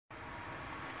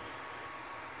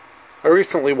I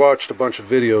recently watched a bunch of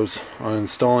videos on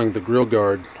installing the grill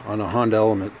guard on a Honda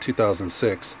Element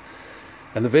 2006,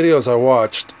 and the videos I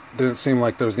watched didn't seem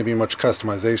like there was going to be much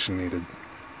customization needed,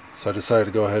 so I decided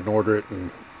to go ahead and order it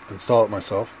and install it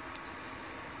myself.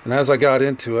 And as I got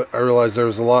into it, I realized there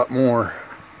was a lot more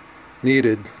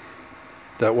needed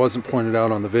that wasn't pointed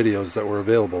out on the videos that were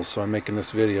available, so I'm making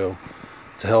this video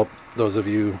to help those of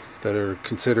you that are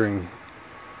considering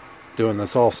doing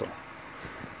this also.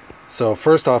 So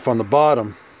first off, on the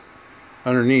bottom,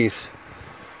 underneath,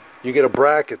 you get a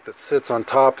bracket that sits on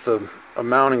top of a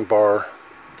mounting bar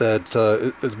that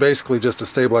is basically just a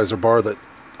stabilizer bar that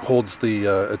holds the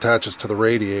attaches to the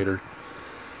radiator.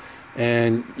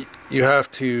 And you have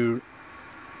to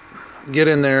get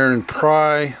in there and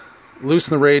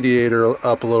loosen the radiator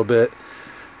up a little bit,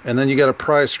 and then you got to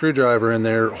pry a screwdriver in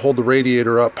there, hold the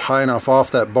radiator up high enough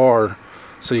off that bar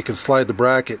so you can slide the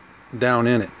bracket down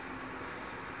in it.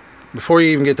 Before you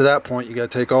even get to that point, you got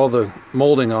to take all the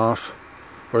molding off,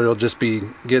 or it'll just be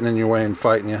getting in your way and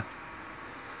fighting you.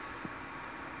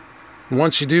 And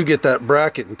once you do get that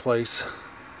bracket in place,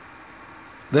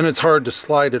 then it's hard to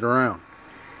slide it around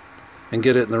and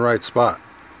get it in the right spot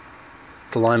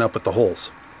to line up with the holes.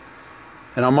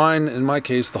 And on mine, in my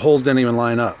case, the holes didn't even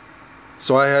line up,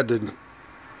 so I had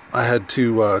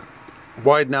to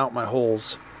widen out my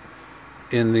holes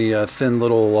in the thin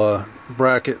little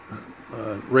bracket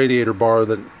radiator bar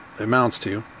that it mounts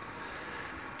to.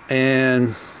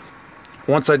 And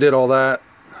once I did all that,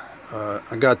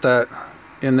 I got that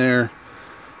in there.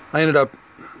 I ended up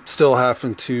still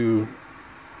having to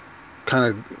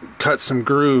kind of cut some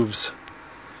grooves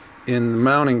in the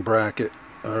mounting bracket,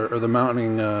 or the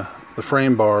mounting the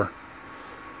frame bar,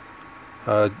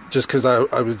 just because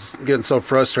I was getting so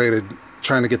frustrated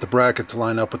trying to get the bracket to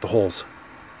line up with the holes.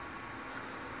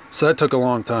 So that took a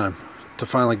long time to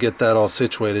finally get that all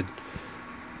situated.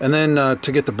 And then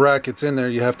to get the brackets in there,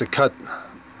 you have to cut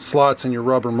slots in your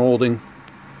rubber molding,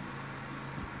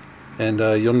 and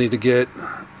you'll need to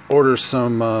order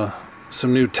some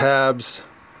new tabs,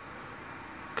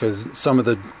 because some of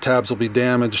the tabs will be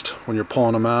damaged when you're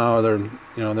pulling them out.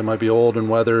 They might be old and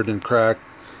weathered and cracked,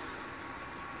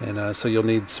 and so you'll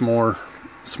need some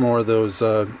more of those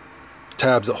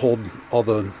tabs that hold all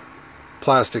the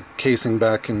plastic casing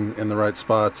back in the right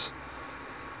spots.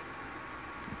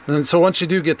 And then, so once you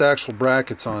do get the actual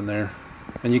brackets on there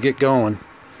and you get going,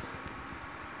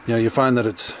 you find that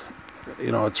it's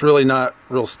really not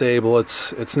real stable.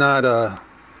 It's not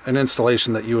an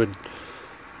installation that you would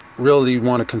really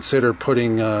want to consider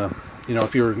putting,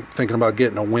 if you were thinking about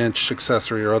getting a winch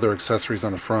accessory or other accessories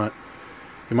on the front.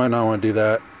 You might not want to do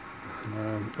that.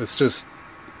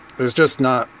 There's just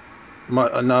not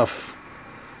enough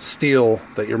steel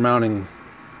that you're mounting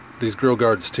these grill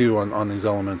guards to on these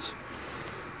elements.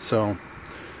 So,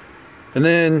 and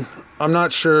then I'm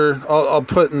not sure, I'll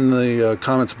put in the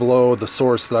comments below the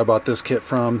source that I bought this kit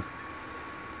from.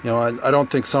 I don't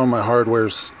think some of my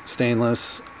hardware's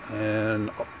stainless, and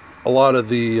a lot of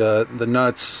the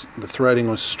nuts, the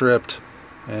threading was stripped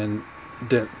and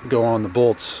didn't go on the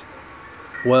bolts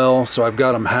well, so I've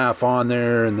got them half on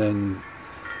there, and then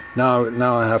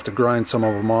now I have to grind some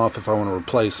of them off if I want to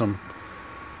replace them.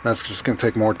 That's just going to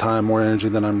take more time, more energy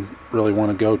than I really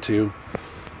want to go to.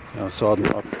 So I'll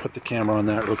put the camera on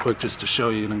that real quick just to show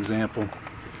you an example.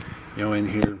 In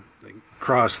here, they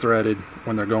cross-threaded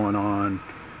when they're going on,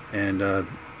 and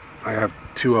I have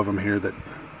two of them here that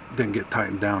didn't get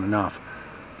tightened down enough,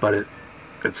 but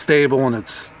it's stable,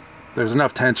 and there's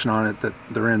enough tension on it that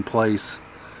they're in place,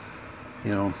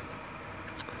 and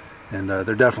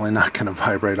they're definitely not going to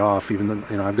vibrate off, even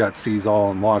though I've got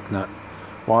Seize-All and lock nut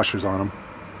washers on them.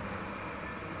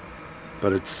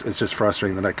 But it's just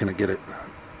frustrating that I couldn't get it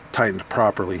tightened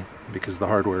properly because the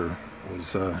hardware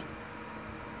was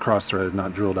cross-threaded,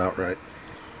 not drilled out right,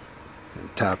 and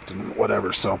tapped and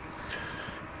whatever. So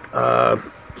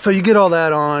you get all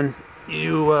that on.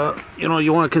 You want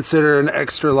to consider an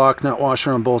extra lock nut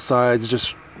washer on both sides.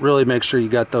 Just really make sure you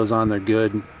got those on there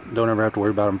good. Don't ever have to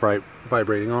worry about them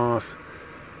vibrating off.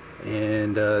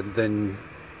 And then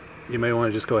you may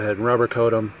want to just go ahead and rubber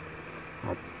coat them.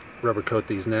 I'll rubber coat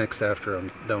these next after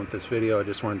I'm done with this video. I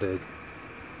just wanted to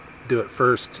do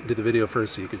the video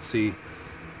first so you could see a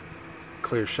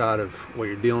clear shot of what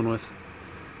you're dealing with.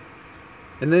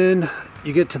 And then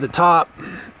you get to the top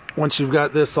once you've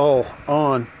got this all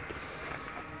on,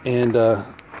 and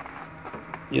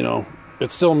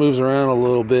it still moves around a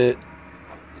little bit,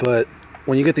 but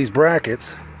when you get these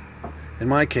brackets, in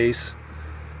my case,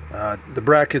 the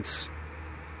brackets,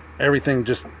 everything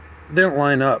just didn't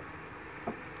line up,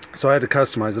 so I had to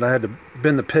customize it. I had to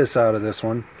bend the piss out of this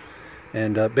one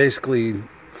and basically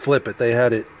flip it. They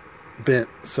had it bent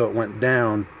so it went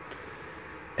down,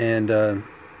 and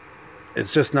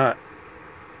it's just not,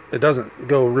 it doesn't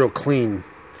go real clean,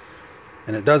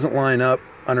 and it doesn't line up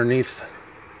underneath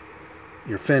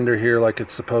your fender here like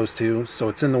it's supposed to, so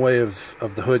it's in the way of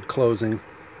the hood closing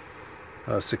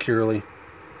securely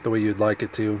the way you'd like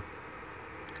it to.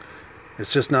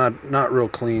 It's just not real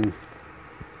clean,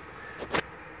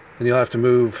 and you'll have to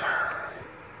move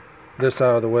this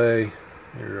out of the way,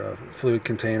 your fluid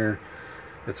container.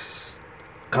 It's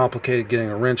complicated getting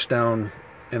a wrench down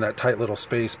in that tight little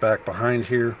space back behind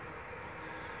here.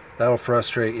 That'll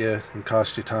frustrate you and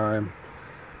cost you time.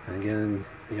 And again,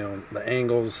 you know, the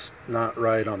angle's not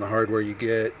right on the hardware you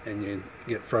get, and you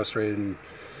get frustrated, and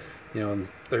you know,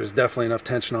 there's definitely enough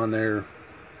tension on there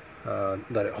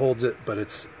that it holds it, but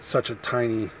it's such a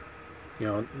tiny, you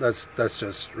know, that's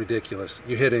just ridiculous.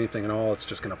 You hit anything at all, it's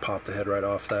just going to pop the head right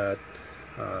off that.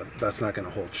 That's not going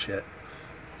to hold shit.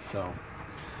 So,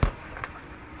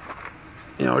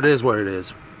 you know, it is what it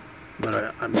is.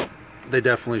 But they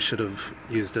definitely should have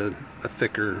used a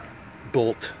thicker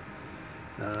bolt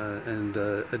and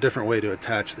a different way to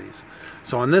attach these.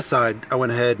 So on this side, I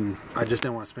went ahead and I just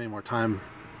didn't want to spend any more time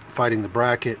fighting the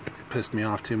bracket. It pissed me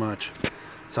off too much.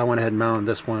 So I went ahead and mounted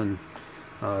this one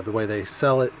the way they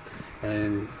sell it,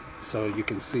 and so you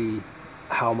can see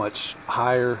how much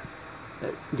higher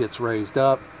it gets raised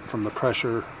up from the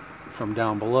pressure from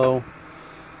down below.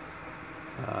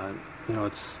 You know,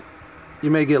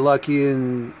 you may get lucky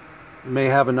and may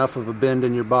have enough of a bend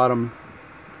in your bottom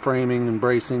framing and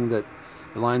bracing that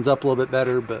it lines up a little bit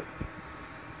better, but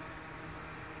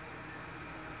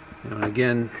you know, and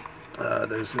again,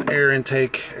 there's an air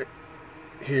intake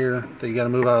here that you got to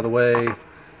move out of the way to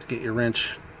get your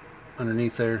wrench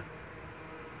underneath there.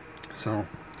 So,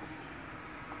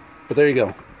 but there you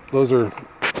go. Those are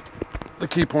the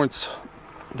key points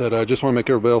that I just want to make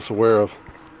everybody else aware of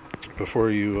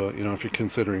before you, you know, if you're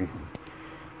considering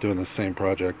doing the same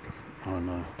project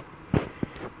on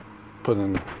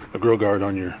putting a grill guard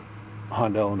on your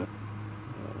Honda Element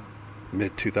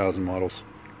mid-2000 models.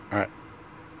 All right.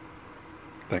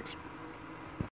 Thanks.